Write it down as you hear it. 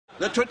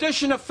The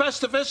tradition of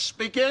Festivus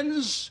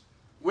begins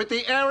with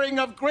the airing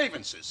of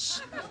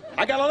grievances.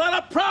 I got a lot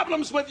of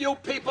problems with you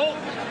people.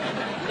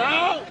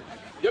 Now,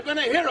 you're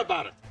gonna hear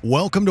about it.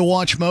 Welcome to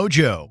Watch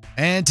Mojo,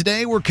 and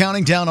today we're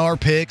counting down our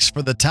picks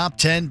for the top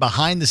 10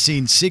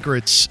 behind-the-scenes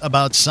secrets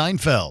about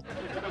Seinfeld.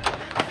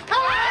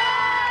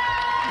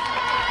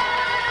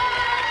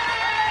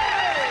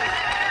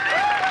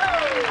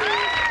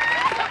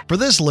 For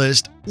this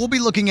list, we'll be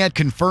looking at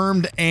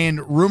confirmed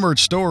and rumored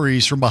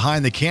stories from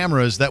behind the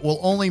cameras that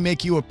will only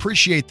make you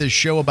appreciate this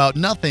show about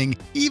nothing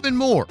even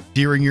more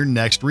during your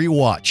next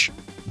rewatch.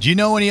 Do you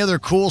know any other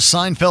cool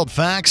Seinfeld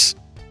facts?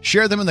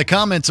 Share them in the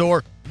comments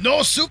or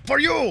no soup for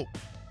you!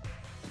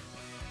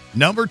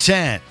 Number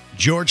 10.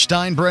 George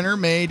Steinbrenner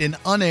made an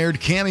unaired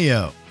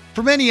cameo.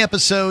 For many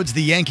episodes,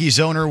 the Yankees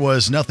owner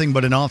was nothing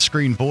but an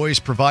off-screen voice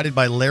provided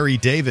by Larry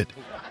David.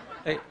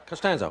 Hey,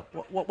 Costanzo,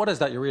 what is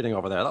that you're reading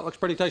over there? That looks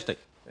pretty tasty.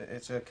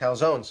 It's a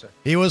calzone, sir.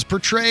 He was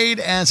portrayed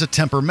as a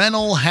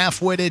temperamental,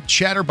 half-witted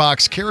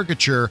chatterbox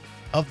caricature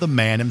of the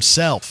man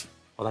himself.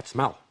 Oh, that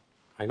smell.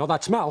 I know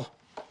that smell.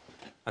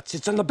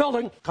 It's in the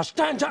building.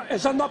 Costanza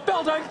is in the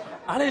building,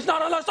 and he's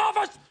not in his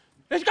office.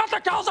 He's got the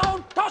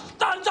calzone.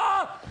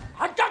 Costanza!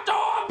 I got to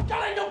him! I'm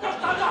telling you,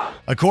 Costanza!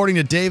 According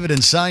to David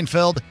and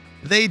Seinfeld,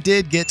 they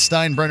did get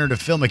Steinbrenner to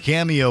film a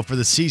cameo for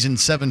the season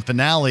 7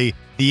 finale,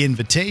 The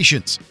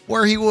Invitations,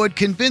 where he would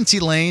convince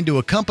Elaine to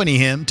accompany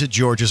him to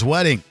George's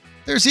wedding.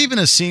 There's even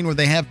a scene where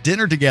they have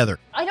dinner together.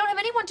 I don't have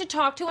anyone to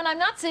talk to, and I'm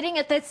not sitting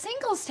at that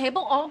singles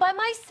table all by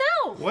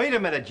myself. Wait a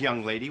minute,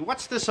 young lady.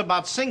 What's this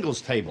about singles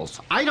tables?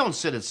 I don't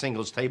sit at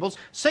singles tables.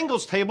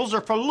 Singles tables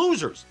are for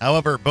losers.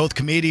 However, both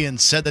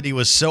comedians said that he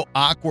was so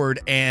awkward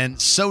and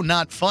so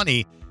not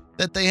funny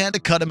that they had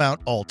to cut him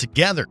out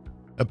altogether.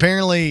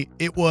 Apparently,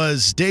 it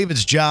was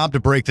David's job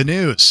to break the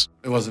news.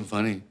 It wasn't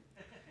funny.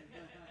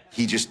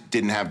 He just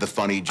didn't have the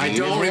funny gene. I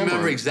don't in him,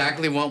 remember or?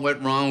 exactly what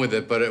went wrong with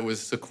it, but it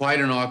was quite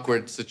an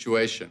awkward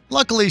situation.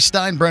 Luckily,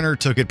 Steinbrenner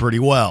took it pretty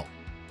well.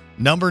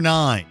 Number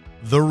 9.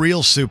 The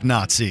Real Soup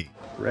Nazi.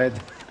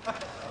 Red.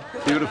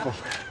 Beautiful.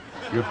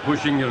 You're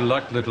pushing your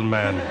luck, little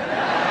man.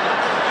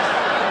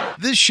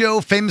 This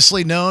show,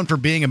 famously known for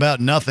being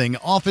about nothing,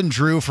 often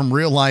drew from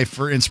real life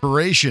for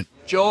inspiration.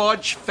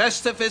 George,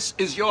 Festivus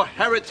is your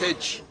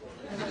heritage.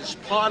 It's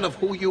part of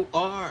who you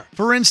are.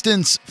 For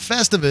instance,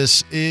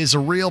 Festivus is a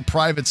real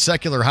private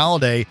secular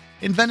holiday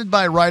invented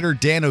by writer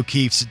Dan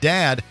O'Keefe's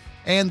dad,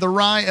 and the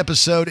Rye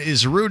episode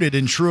is rooted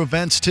in true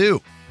events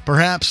too.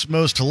 Perhaps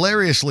most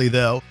hilariously,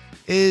 though,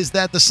 is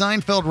that the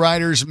Seinfeld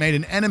writers made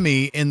an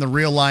enemy in the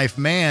real-life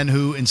man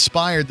who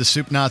inspired the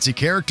Soup Nazi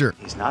character.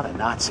 He's not a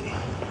Nazi.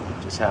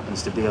 He just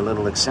happens to be a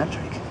little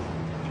eccentric.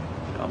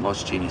 You know,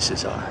 most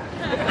geniuses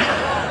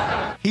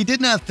are. He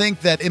did not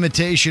think that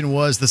imitation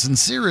was the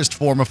sincerest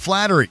form of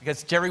flattery.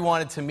 Because Jerry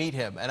wanted to meet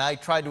him, and I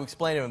tried to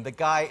explain to him, the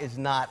guy is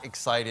not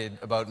excited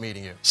about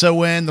meeting you. So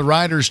when the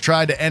writers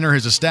tried to enter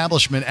his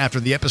establishment after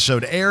the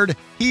episode aired,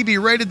 he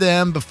berated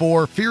them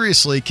before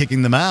furiously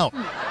kicking them out.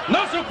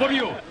 No soup for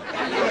you.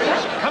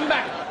 Come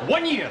back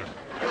 1 year.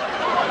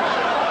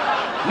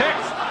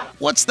 Next.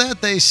 What's that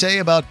they say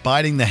about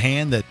biting the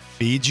hand that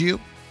feeds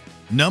you?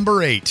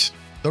 Number 8.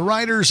 The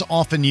writers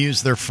often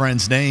use their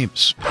friends'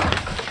 names.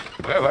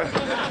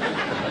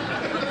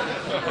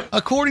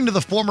 According to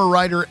the former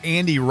writer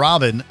Andy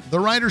Robin, the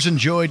writers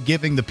enjoyed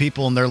giving the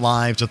people in their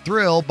lives a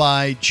thrill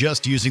by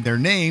just using their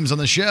names on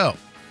the show.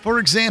 For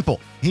example,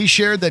 he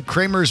shared that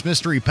Kramer's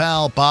mystery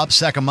pal Bob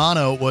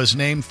Sacamano was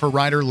named for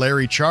writer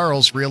Larry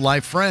Charles'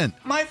 real-life friend.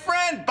 My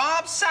friend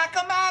Bob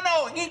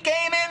Sacamano, he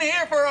came in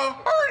here for a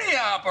hernia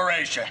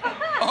operation.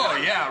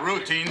 Oh yeah,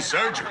 routine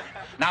surgery.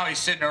 Now he's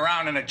sitting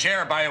around in a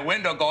chair by a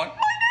window going, my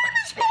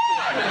name is Bob.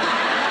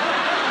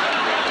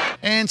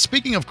 And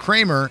speaking of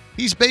Kramer,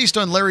 he's based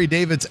on Larry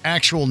David's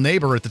actual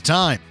neighbor at the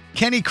time,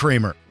 Kenny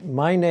Kramer.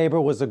 My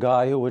neighbor was a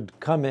guy who would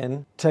come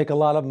in, take a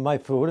lot of my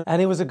food, and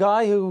he was a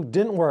guy who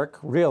didn't work,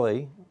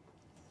 really.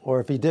 Or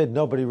if he did,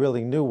 nobody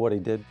really knew what he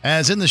did.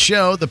 As in the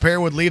show, the pair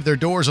would leave their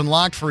doors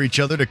unlocked for each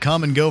other to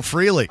come and go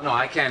freely. No,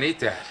 I can't eat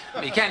that.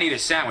 You can't eat a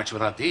sandwich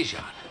without these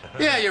on.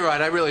 Yeah, you're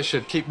right. I really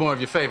should keep more of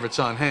your favorites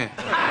on hand.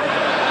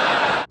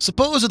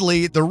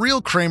 Supposedly, the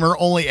real Kramer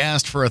only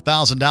asked for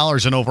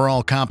 $1,000 in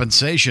overall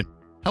compensation.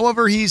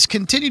 However, he's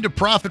continued to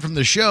profit from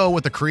the show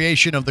with the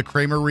creation of the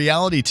Kramer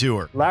reality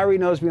tour. Larry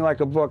knows me like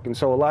a book, and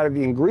so a lot of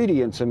the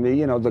ingredients of me,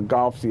 you know, the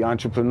golf, the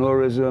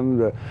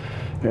entrepreneurism,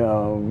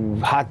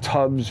 the hot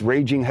tubs,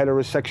 raging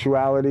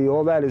heterosexuality,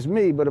 all that is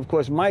me. But of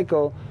course,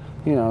 Michael,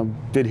 you know,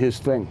 did his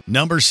thing.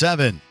 Number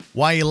 7.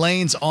 Why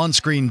Elaine's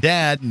on-screen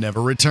dad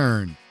never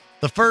returned.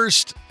 The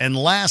first and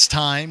last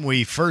time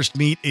we first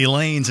meet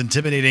Elaine's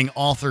intimidating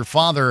author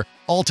father,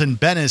 Alton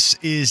Bennis,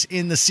 is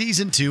in the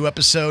Season 2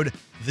 episode,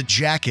 The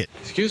Jacket.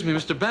 Excuse me,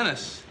 Mr.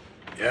 Bennis.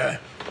 Yeah?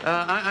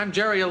 I'm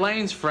Jerry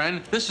Elaine's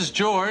friend. This is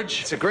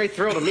George. It's a great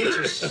thrill to meet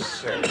you,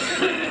 sir.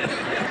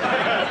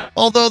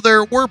 Although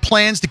there were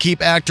plans to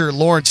keep actor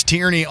Lawrence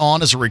Tierney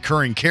on as a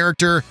recurring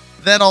character,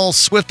 that all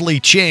swiftly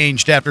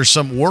changed after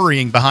some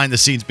worrying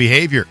behind-the-scenes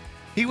behavior.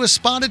 He was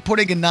spotted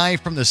putting a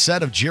knife from the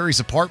set of Jerry's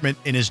apartment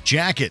in his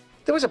jacket.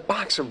 There was a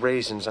box of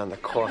raisins on the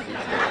coffee.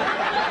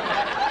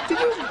 Did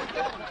you,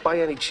 by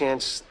any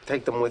chance,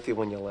 take them with you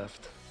when you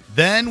left?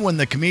 Then, when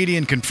the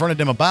comedian confronted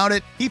him about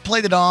it, he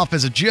played it off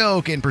as a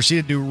joke and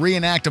proceeded to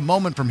reenact a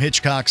moment from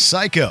Hitchcock's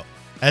Psycho.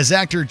 As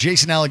actor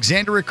Jason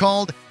Alexander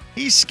recalled,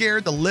 he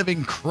scared the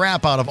living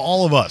crap out of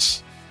all of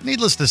us.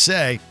 Needless to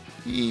say,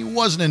 he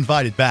wasn't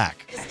invited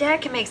back. His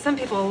dad can make some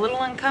people a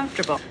little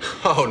uncomfortable.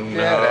 Oh, no.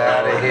 Get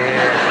out of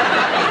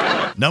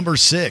here. Number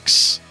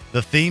 6.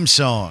 The theme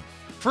song.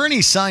 For any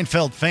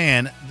Seinfeld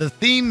fan, the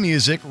theme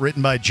music,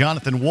 written by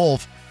Jonathan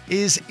Wolfe,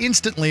 is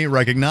instantly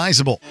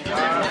recognizable.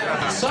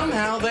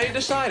 Somehow they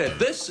decided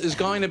this is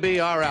going to be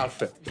our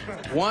outfit.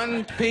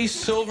 One-piece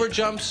silver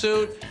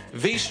jumpsuit,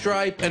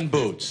 V-stripe, and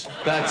boots.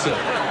 That's it.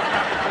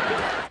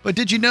 But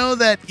did you know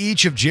that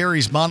each of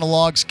Jerry's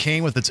monologues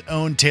came with its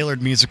own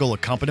tailored musical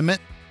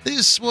accompaniment?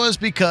 This was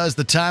because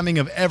the timing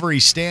of every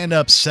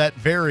stand-up set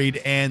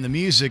varied and the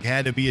music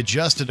had to be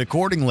adjusted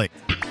accordingly.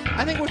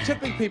 I think we're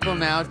tipping people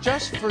now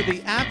just for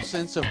the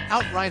absence of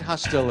outright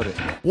hostility.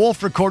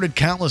 Wolfe recorded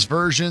countless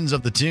versions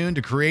of the tune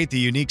to create the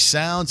unique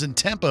sounds and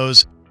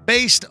tempos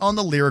based on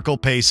the lyrical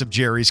pace of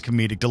Jerry's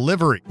comedic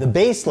delivery. The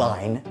bass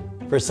line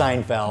for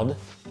Seinfeld,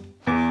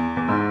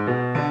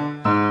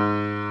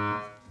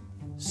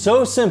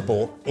 so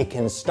simple, it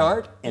can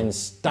start and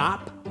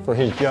stop for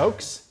his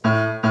jokes.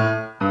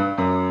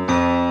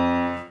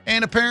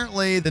 And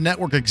apparently, the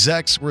network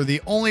execs were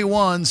the only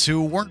ones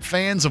who weren't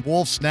fans of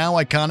Wolfe's now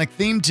iconic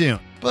theme tune,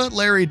 but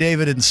Larry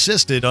David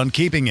insisted on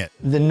keeping it.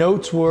 The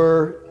notes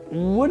were,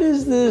 what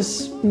is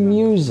this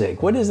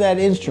music? What is that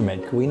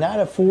instrument? Could we not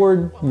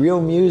afford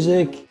real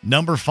music?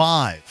 Number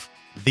 5.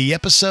 The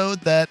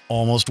episode that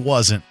almost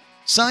wasn't.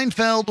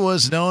 Seinfeld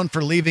was known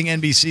for leaving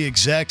NBC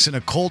execs in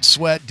a cold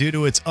sweat due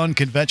to its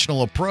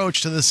unconventional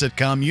approach to the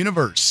sitcom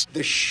universe.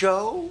 The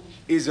show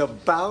is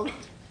about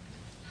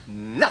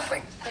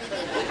nothing.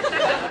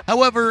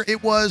 However,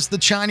 it was the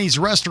Chinese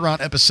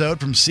restaurant episode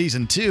from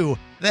season 2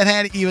 that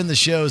had even the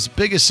show's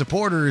biggest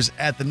supporters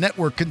at the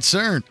network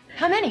concerned.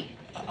 How many?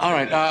 All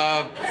right,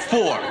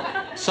 4.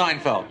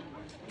 Seinfeld.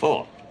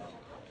 4.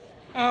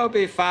 I'll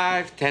be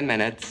 5, 10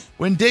 minutes.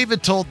 When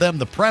David told them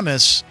the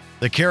premise,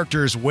 the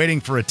characters waiting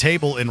for a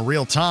table in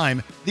real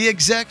time, the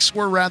execs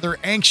were rather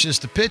anxious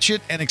to pitch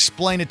it and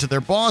explain it to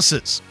their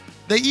bosses.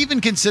 They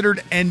even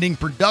considered ending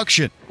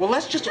production. Well,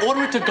 let's just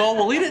order it to go.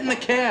 We'll eat it in the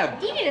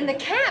cab. Eat it in the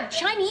cab?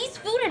 Chinese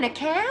food in a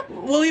cab?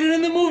 We'll eat it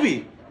in the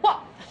movie. What?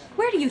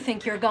 Where do you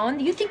think you're going?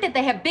 Do you think that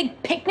they have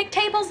big picnic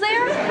tables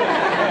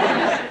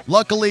there?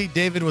 Luckily,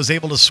 David was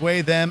able to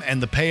sway them,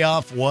 and the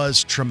payoff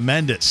was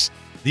tremendous.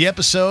 The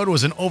episode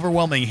was an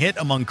overwhelming hit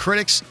among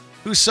critics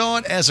who saw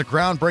it as a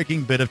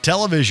groundbreaking bit of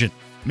television.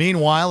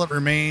 Meanwhile, it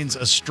remains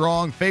a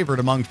strong favorite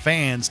among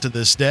fans to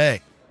this day.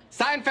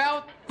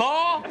 Seinfeld,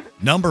 4.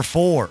 Number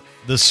 4.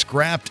 The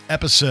scrapped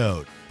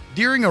episode.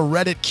 During a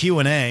Reddit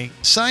Q&A,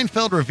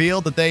 Seinfeld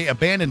revealed that they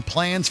abandoned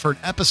plans for an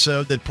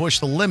episode that pushed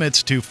the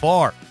limits too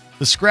far.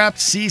 The scrapped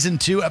Season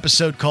 2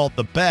 episode called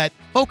The Bet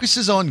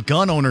focuses on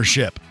gun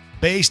ownership,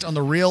 based on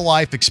the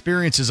real-life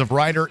experiences of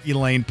writer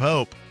Elaine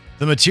Pope.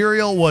 The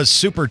material was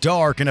super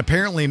dark and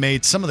apparently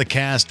made some of the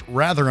cast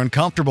rather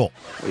uncomfortable.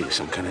 Are you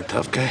some kind of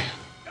tough guy?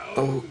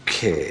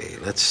 Okay,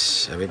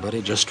 let's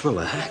everybody just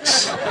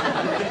relax.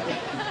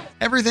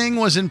 Everything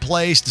was in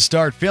place to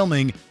start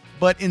filming,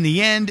 but in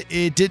the end,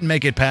 it didn't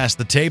make it past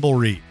the table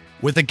read.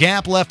 With a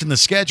gap left in the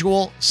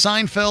schedule,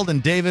 Seinfeld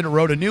and David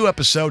wrote a new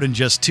episode in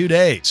just 2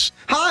 days.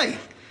 Hi,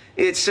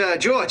 it's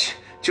George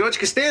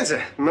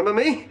Costanza. Remember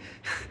me?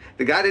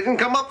 The guy that didn't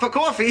come up for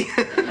coffee.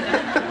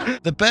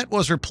 The Bet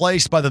was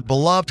replaced by the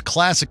beloved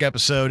classic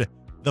episode,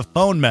 The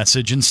Phone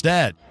Message,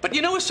 instead. But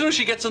you know, as soon as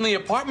she gets in the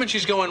apartment,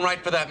 she's going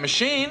right for that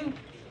machine.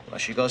 Well,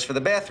 she goes for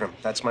the bathroom.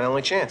 That's my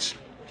only chance.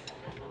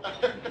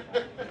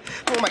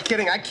 Who am I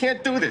kidding? I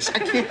can't do this. I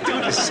can't do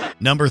this.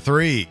 Number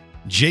 3.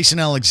 Jason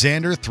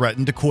Alexander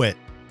threatened to quit.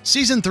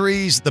 Season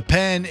 3's The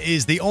Pen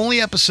is the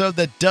only episode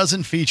that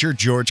doesn't feature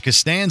George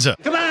Costanza.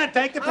 Come on,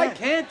 take the pen. I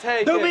can't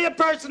take it. Do me a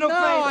personal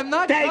favor. No, I'm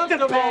not take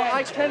comfortable. The pen.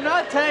 I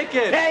cannot take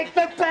it. Take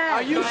the pen.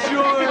 Are you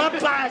sure? I'm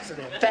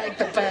positive. Take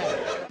the pen.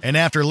 And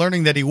after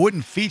learning that he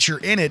wouldn't feature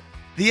in it,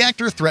 the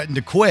actor threatened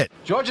to quit.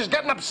 George is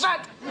getting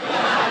upset.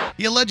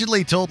 He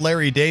allegedly told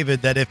Larry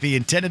David that if he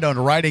intended on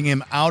writing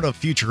him out of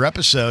future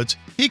episodes,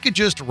 he could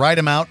just write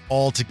him out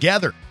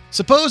altogether.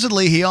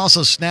 Supposedly, he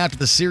also snapped at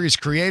the series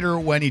creator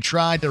when he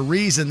tried to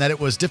reason that it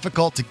was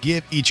difficult to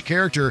give each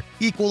character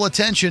equal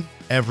attention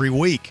every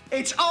week.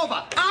 It's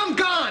over. I'm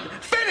gone.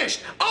 Finished.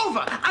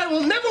 Over. I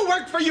will never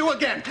work for you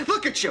again.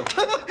 Look at you.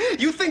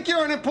 You think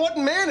you're an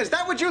important man? Is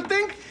that what you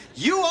think?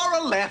 You are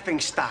a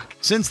laughingstock.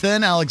 Since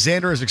then,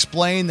 Alexander has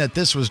explained that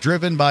this was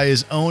driven by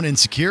his own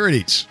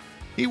insecurities.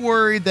 He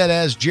worried that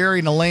as Jerry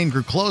and Elaine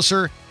grew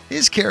closer,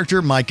 his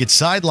character might get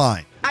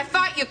sidelined. I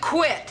thought you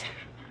quit.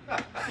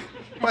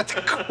 What,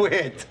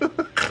 quit?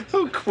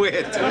 Who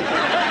quit?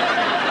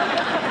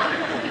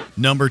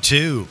 Number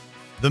 2.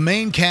 The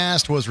main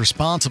cast was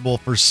responsible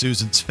for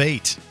Susan's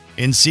fate.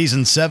 In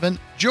season 7,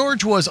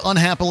 George was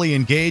unhappily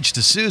engaged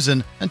to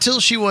Susan until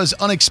she was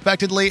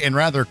unexpectedly and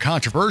rather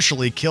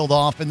controversially killed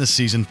off in the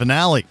season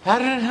finale. How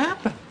did it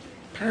happen?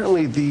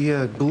 Apparently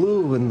the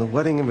glue in the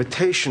wedding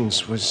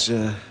invitations was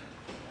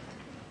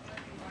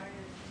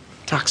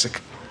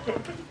toxic.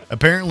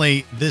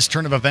 Apparently, this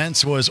turn of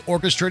events was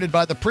orchestrated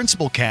by the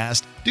principal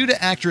cast due to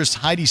actress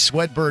Heidi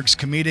Swedberg's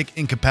comedic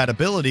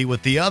incompatibility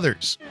with the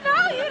others. No,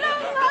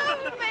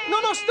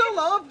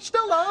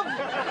 still love.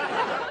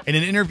 In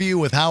an interview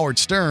with Howard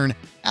Stern,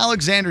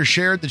 Alexander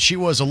shared that she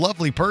was a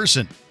lovely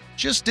person,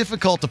 just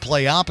difficult to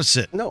play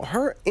opposite. No,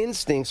 her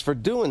instincts for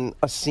doing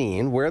a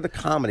scene where the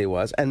comedy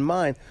was and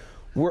mine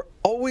were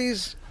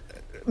always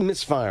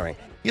misfiring.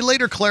 He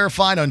later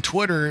clarified on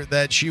Twitter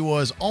that she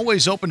was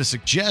always open to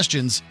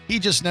suggestions, he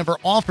just never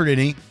offered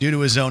any due to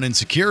his own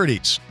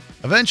insecurities.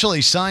 Eventually,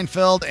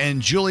 Seinfeld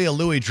and Julia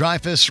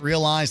Louis-Dreyfus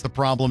realized the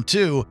problem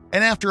too,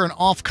 and after an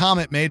off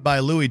comment made by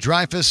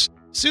Louis-Dreyfus,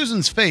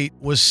 Susan's fate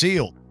was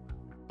sealed.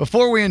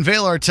 Before we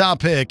unveil our top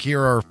pick,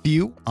 here are a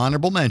few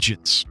honorable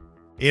mentions.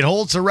 It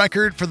holds the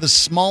record for the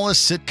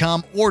smallest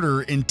sitcom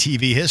order in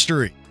TV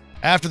history.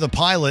 After the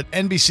pilot,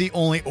 NBC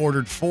only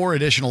ordered 4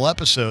 additional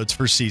episodes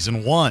for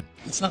season 1.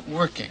 It's not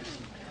working.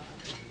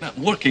 Not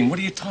working? What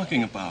are you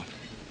talking about?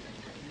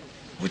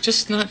 We're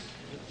just not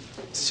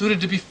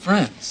suited to be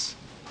friends.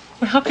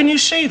 Well, how can you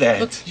say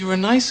that? Look, you're a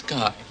nice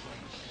guy.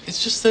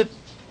 It's just that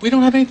we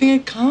don't have anything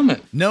in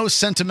common. No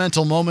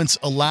sentimental moments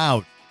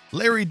allowed.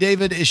 Larry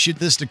David issued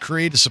this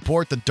decree to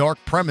support the dark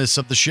premise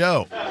of the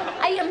show.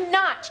 I am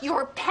not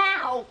your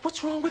pal.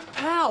 What's wrong with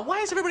Pal? Why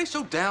is everybody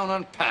so down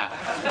on Pal?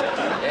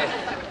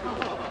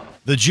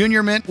 The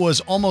Junior Mint was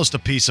almost a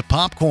piece of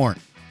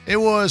popcorn. It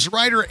was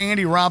writer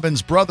Andy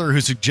Robbins' brother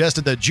who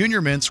suggested that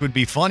Junior Mints would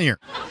be funnier.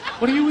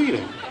 What are you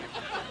eating?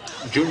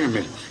 Junior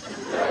Mint.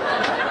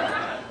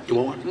 You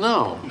want?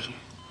 No.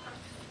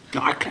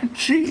 No, I can't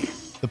see.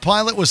 The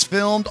pilot was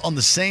filmed on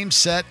the same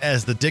set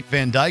as The Dick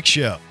Van Dyke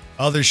Show.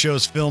 Other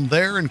shows filmed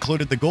there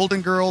included The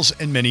Golden Girls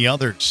and many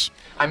others.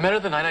 I met her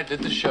the night I did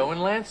the show in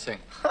Lansing.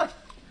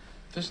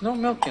 There's no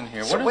milk in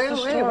here. So What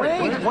is the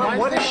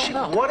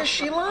story? What is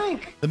she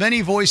like? The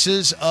many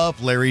voices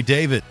of Larry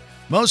David.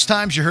 Most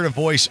times you heard a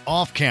voice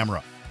off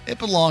camera. It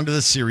belonged to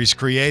the series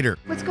creator.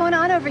 What's going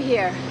on over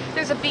here?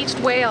 There's a beached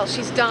whale.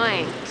 She's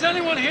dying. Is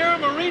anyone here a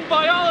marine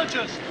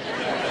biologist?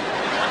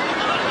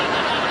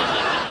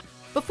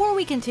 Before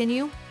we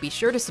continue, be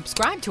sure to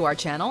subscribe to our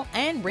channel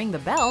and ring the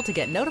bell to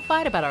get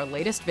notified about our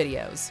latest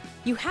videos.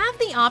 You have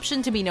the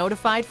option to be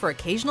notified for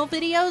occasional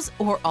videos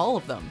or all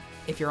of them.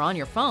 If you're on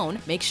your phone,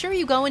 make sure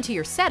you go into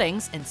your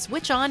settings and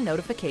switch on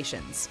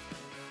notifications.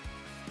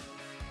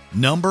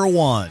 Number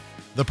 1.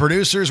 The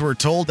producers were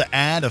told to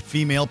add a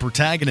female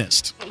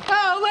protagonist.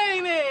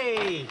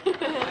 Elaine!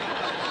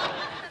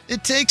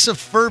 It takes a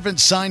fervent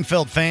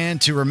Seinfeld fan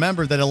to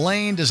remember that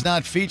Elaine does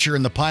not feature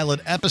in the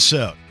pilot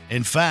episode.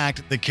 In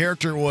fact, the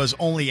character was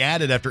only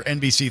added after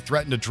NBC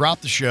threatened to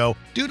drop the show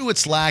due to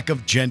its lack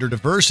of gender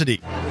diversity.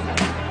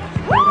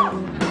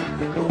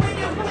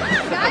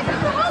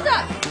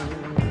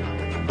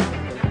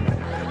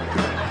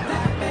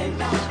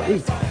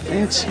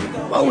 Nancy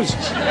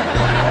Moses.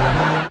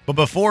 But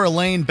before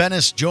Elaine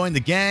Bennis joined the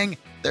gang,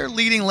 their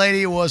leading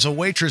lady was a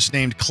waitress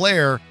named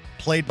Claire,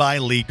 played by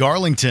Lee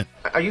Garlington.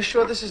 Are you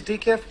sure this is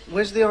decaf?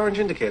 Where's the orange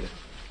indicator?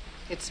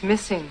 It's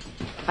missing.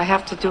 I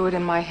have to do it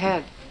in my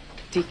head.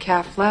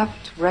 Decaf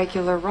left,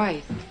 regular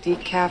right.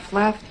 Decaf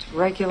left,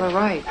 regular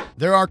right.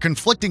 There are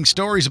conflicting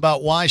stories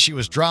about why she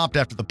was dropped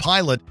after the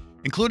pilot,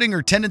 including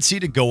her tendency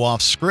to go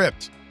off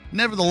script.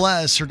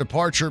 Nevertheless, her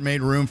departure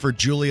made room for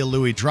Julia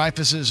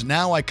Louis-Dreyfus's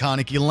now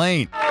iconic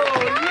Elaine. Oh,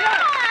 God!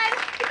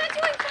 I met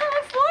you in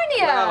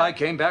California. Well, I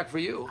came back for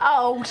you.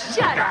 Oh,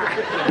 shut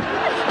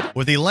up.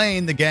 With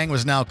Elaine, the gang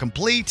was now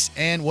complete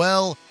and,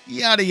 well,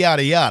 yada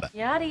yada yada.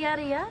 Yada,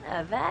 yada,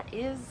 yada. That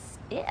is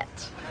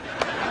it.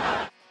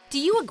 Do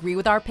you agree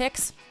with our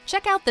picks?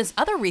 Check out this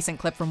other recent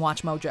clip from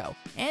WatchMojo.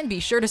 And be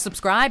sure to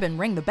subscribe and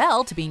ring the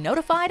bell to be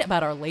notified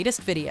about our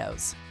latest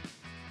videos.